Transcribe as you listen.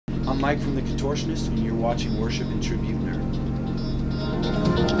I'm Mike from The Contortionist, and you're watching Worship and Tribute Nerd.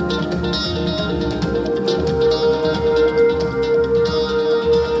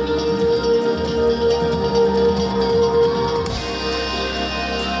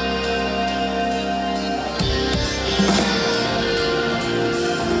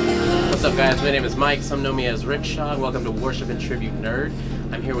 What's up, guys? My name is Mike. Some know me as Rickshaw. Welcome to Worship and Tribute Nerd.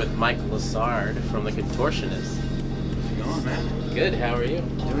 I'm here with Mike Lessard from The Contortionist. How's it going, man? Good. How are you?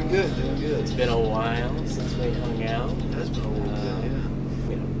 Doing good, doing good. It's been a while since we hung out. It has been a little bit,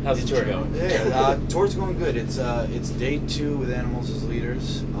 yeah. How's the tour going? Yeah, tour's going good. It's day 2 with Animals as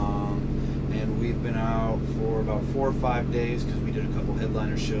leaders, and we've been out for about 4 or 5 days because we did a couple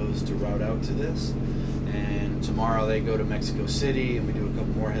headliner shows to route out to this. And tomorrow they go to Mexico City, and we do a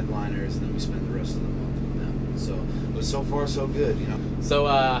couple more headliners, and then we spend the rest of the month with them. So, but so far so good, you know. So,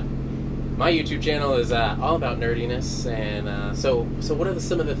 my YouTube channel is all about nerdiness, and so what are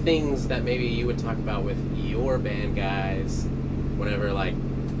some of the things that maybe you would talk about with your band guys, whenever like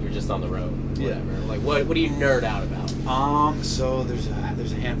you're just on the road, whatever? Yeah. Like what do you nerd out about? So there's a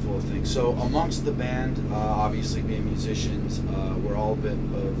handful of things. So amongst the band, obviously being musicians, we're all a bit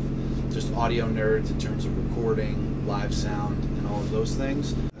of just audio nerds in terms of recording, live sound, and all of those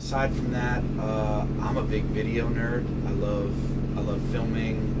things. Aside from that, I'm a big video nerd. I love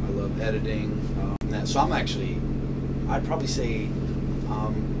filming. I love editing. So I'd probably say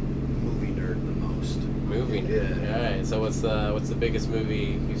movie nerd the most. Movie nerd. Yeah. All right. So what's the biggest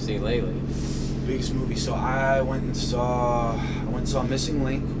movie you've seen lately? Biggest movie. So I went and saw Missing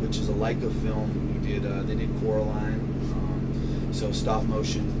Link, which is a Leica film. They did Coraline, so stop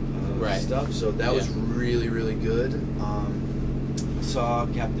motion stuff. So that was really, really good. I saw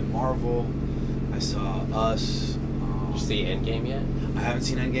Captain Marvel. I saw Us. Did you see Endgame yet? I haven't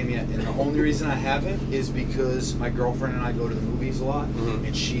seen Endgame yet, and the only reason I haven't is because my girlfriend and I go to the movies a lot,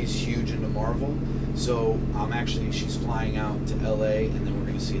 and she's huge into Marvel. So she's flying out to LA, and then we're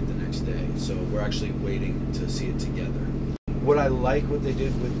going to see it the next day. So we're actually waiting to see it together. What I like what they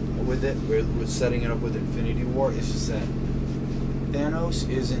did with setting it up with Infinity War is just that Thanos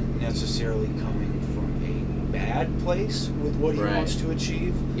isn't necessarily coming from a bad place with what he wants to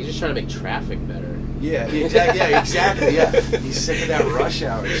achieve. He's just trying to make traffic better. Yeah, exactly. Yeah, exactly. Yeah, he's sick of that rush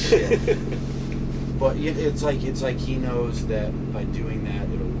hour shit. But it's like he knows that by doing that,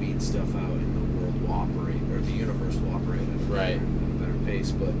 it'll weed stuff out, and the world will operate, or the universe will operate at a better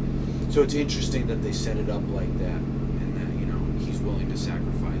pace. But so it's interesting that they set it up like that, and that he's willing to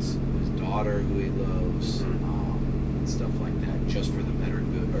sacrifice his daughter, who he loves, and stuff like that, just for the better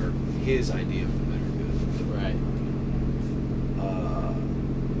good, or his idea of the better good. Right.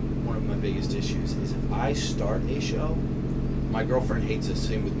 One of my biggest issues is if I start a show, my girlfriend hates the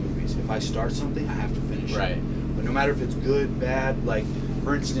same with movies. If I start something, I have to finish it. But no matter if it's good, bad, like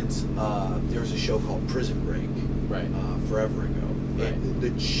for instance, there was a show called Prison Break forever ago. The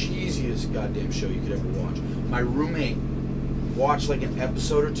cheesiest goddamn show you could ever watch. My roommate watched like an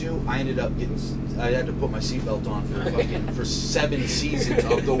episode or two. I had to put my seatbelt on for 7 seasons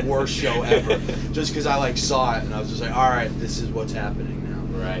of the worst show ever, just because I saw it and I was just like, all right, this is what's happening now.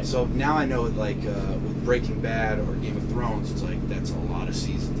 Right. So now I know with Breaking Bad or Game of Thrones, it's like that's a lot of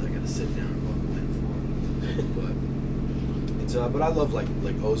seasons I got to sit down and buckle in for. But I love like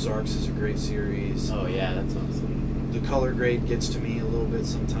Ozarks is a great series. Oh yeah, that's awesome. The color grade gets to me a little bit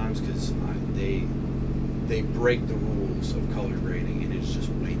sometimes because they break the rules of color grading, and it's just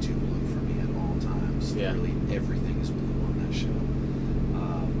way too blue for me at all times. Yeah. Really, everything is blue on that show.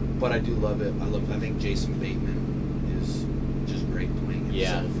 But I do love it. I think Jason Bateman is just great playing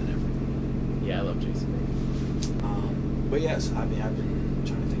himself and everything. Yeah, I love Jason Bateman. But yes, I've been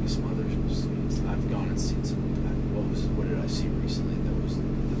trying to think of some others. I've gone and seen some. What did I see recently that was the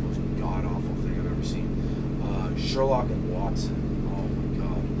most god awful thing I've ever seen? Sherlock and Watson. Oh my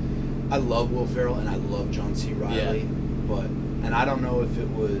god. I love Will Ferrell and I love John C. Reilly, and I don't know if it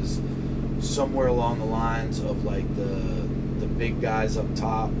was somewhere along the lines of like the big guys up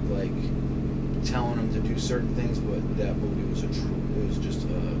top like telling them to do certain things, but that movie was just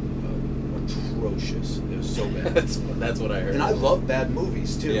atrocious. It was so bad. that's what I heard. And I love bad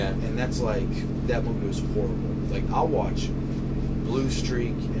movies too. Yeah. And that's that movie was horrible. Like I'll watch Blue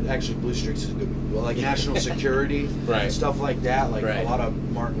Streak, and actually Blue Streak's is a good movie. Well, like National Security, stuff like that. Like a lot of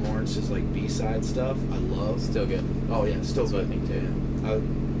Martin Lawrence's B-side stuff. I love. Still good. Oh yeah, still good. That's what I think too. Yeah.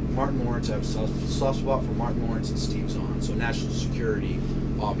 Martin Lawrence. I have a soft spot for Martin Lawrence and Steve Zahn. So National Security,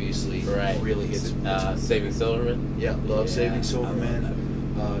 obviously, really hits. Saving Silverman. Yeah, love Saving Silverman.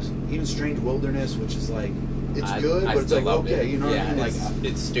 Even Strange Wilderness, which is it's good, but it's okay. You know what I mean?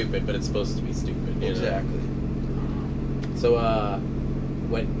 It's stupid, but it's supposed to be stupid. Exactly. So,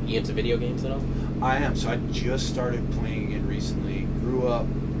 What, you into video games at all? I am. So I just started playing again recently. Grew up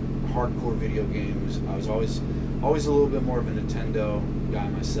hardcore video games. I was always a little bit more of a Nintendo guy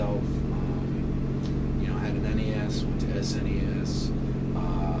myself. You know, I had an NES, went to SNES.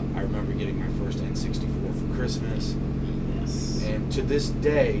 I remember getting my first N64 for Christmas. Yes. And to this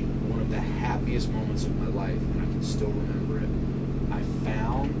day, one of the happiest moments of my life, and I can still remember it, I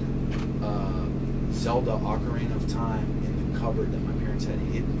found Zelda Ocarina of Time in the cupboard that my parents had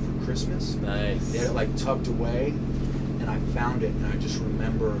hidden for Christmas. Nice. They had it like tucked away, and I found it, and I just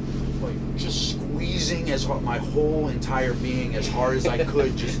remember like just squeezing as hard, my whole entire being as hard as I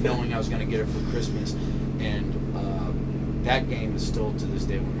could, just knowing I was going to get it for Christmas. And that game is still to this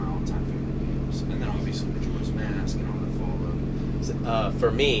day one of my all-time favorite games. And then obviously Majora's Mask and all that followed.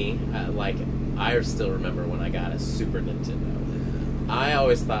 For me, like, I still remember when I got a Super Nintendo. I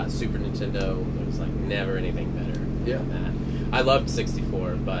always thought Super Nintendo was like never anything better than that. I loved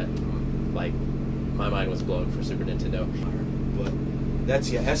 64, but like my mind was blown for Super Nintendo. But that's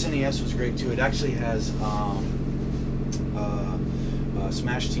SNES was great too. It actually has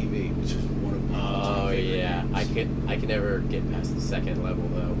Smash TV, which is one of my all-time favorite games. I can never get past the second level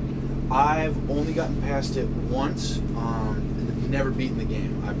though. I've only gotten past it once, and never beaten the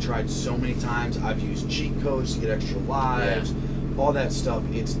game. I've tried so many times. I've used cheat codes to get extra lives, all that stuff.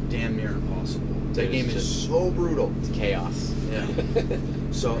 It's damn near impossible. That game is so brutal. It's chaos. Yeah.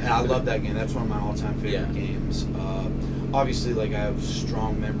 So and I love that game. That's one of my all-time favorite games. Obviously, like I have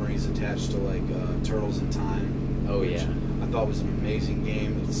strong memories attached to like Turtles in Time. Oh yeah. I thought was an amazing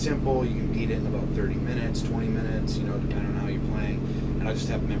game. It's simple. You can beat it in about 30 minutes, 20 minutes, you know, depending on how you're playing. And I just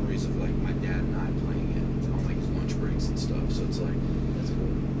have memories of like my dad and I playing it on like his lunch breaks and stuff. So it's like, that's cool.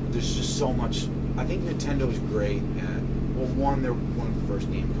 There's just so much. I think Nintendo's great at, well, one, they're one of the first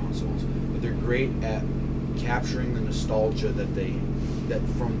game consoles, but they're great at capturing the nostalgia that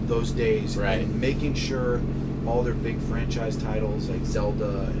from those days, right? And making sure all their big franchise titles like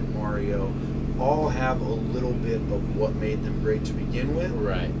Zelda and Mario all have a little bit of what made them great to begin with,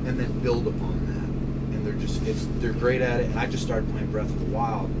 right? And then build upon that. And they're great at it. And I just started playing Breath of the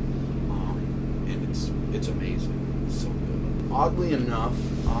Wild, and it's amazing. It's so good. Oddly enough,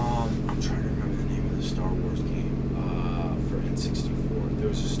 I'm trying to remember the name of the Star Wars game for N64. There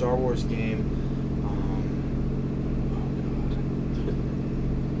was a Star Wars game.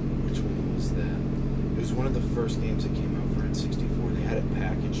 Which one was that? It was one of the first games that came out for N64. They had it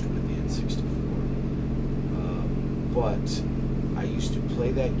packaged with the N64. But I used to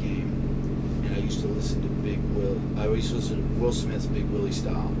play that game, and I used to listen to I used to listen to Will Smith's Big Willie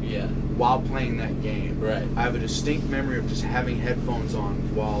Style. Yeah. While playing that game. Right. I have a distinct memory of just having headphones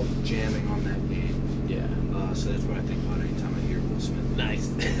on while jamming on that game. Yeah. So that's what I think about anytime I hear Will Smith. Nice.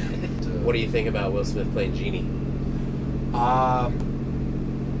 What do you think about Will Smith playing Genie? I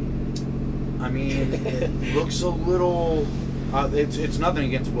mean, it looks a little. It's nothing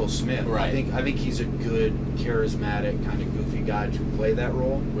against Will Smith. Right. I think he's a good, charismatic, kind of goofy guy to play that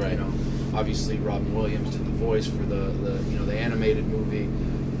role. Right. You know, obviously Robin Williams did the voice for the animated movie.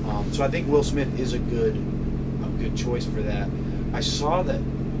 So I think Will Smith is a good choice for that. I saw that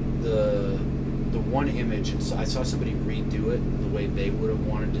the one image, and I saw somebody redo it the way they would have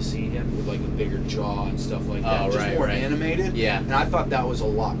wanted to see him, with like a bigger jaw and stuff like that. Oh, just more animated. Yeah. And I thought that was a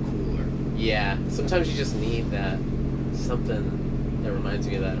lot cooler. Yeah. Sometimes you just need that something that reminds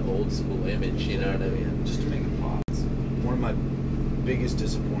me of that old school image, you know what I mean? Just to make it pop. One of my biggest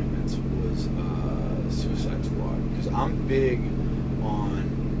disappointments was Suicide Squad, because I'm big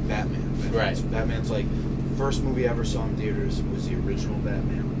on Batman. Right. Batman's like, the first movie I ever saw in theaters was the original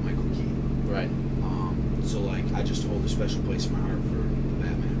Batman with Michael Keaton. Right. So like, I just hold a special place in my heart for the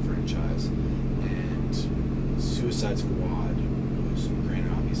Batman franchise. And Suicide Squad was,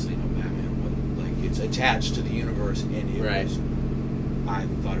 granted, obviously no Batman, but like, it's attached to the universe, and it was, I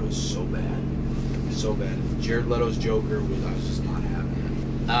thought it was so bad. So bad. Jared Leto's Joker I was just not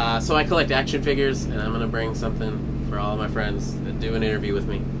having it. So I collect action figures, and I'm going to bring something for all of my friends that do an interview with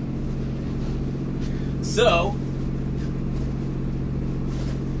me. So,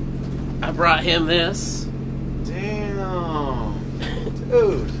 I brought him this. Damn.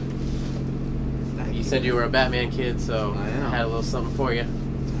 Dude. You said you were a Batman kid, so I had a little something for you.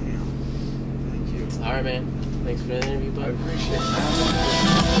 Damn. Thank you. All right, man. Thanks for the interview, bud. I appreciate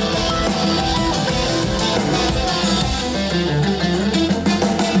that.